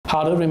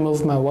How to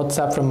remove my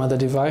WhatsApp from other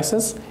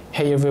devices.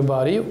 Hey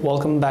everybody,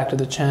 welcome back to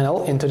the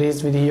channel. In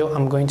today's video,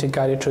 I'm going to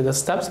guide you through the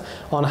steps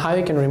on how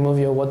you can remove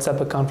your WhatsApp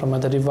account from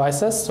other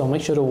devices, so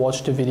make sure to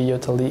watch the video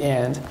till the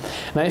end.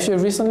 Now, if you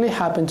recently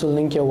happen to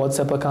link your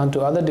WhatsApp account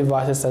to other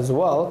devices as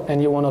well,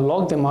 and you want to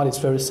log them out, it's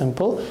very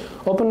simple.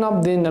 Open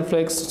up the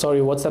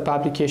WhatsApp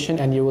application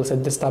and you will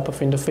set this type of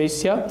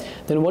interface here.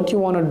 Then what you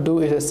want to do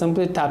is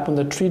simply tap on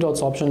the three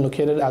dots option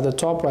located at the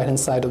top right hand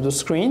side of the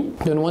screen.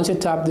 Then once you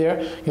tap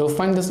there, you'll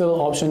find this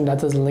little option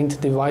that is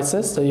linked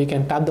devices, so you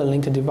can tap the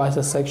linked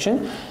devices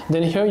section.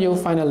 Then here you'll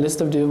find a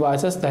list of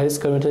devices that is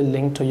currently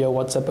linked to your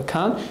WhatsApp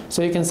account,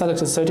 so you can select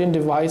a certain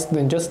device,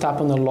 then just tap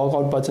on the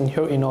logout button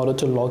here in order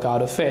to log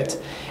out of it.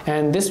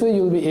 And this way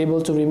you'll be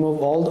able to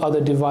remove all the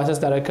other devices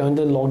that are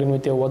currently logged in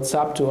with your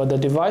WhatsApp to other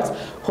device.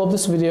 Hope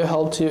this video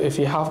helped you. If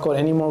you have got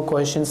any more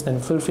questions,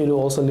 then feel free to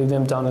also leave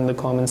them down in the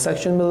comment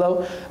section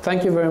below.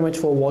 Thank you very much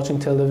for watching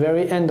till the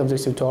very end of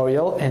this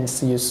tutorial, and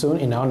see you soon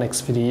in our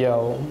next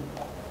video.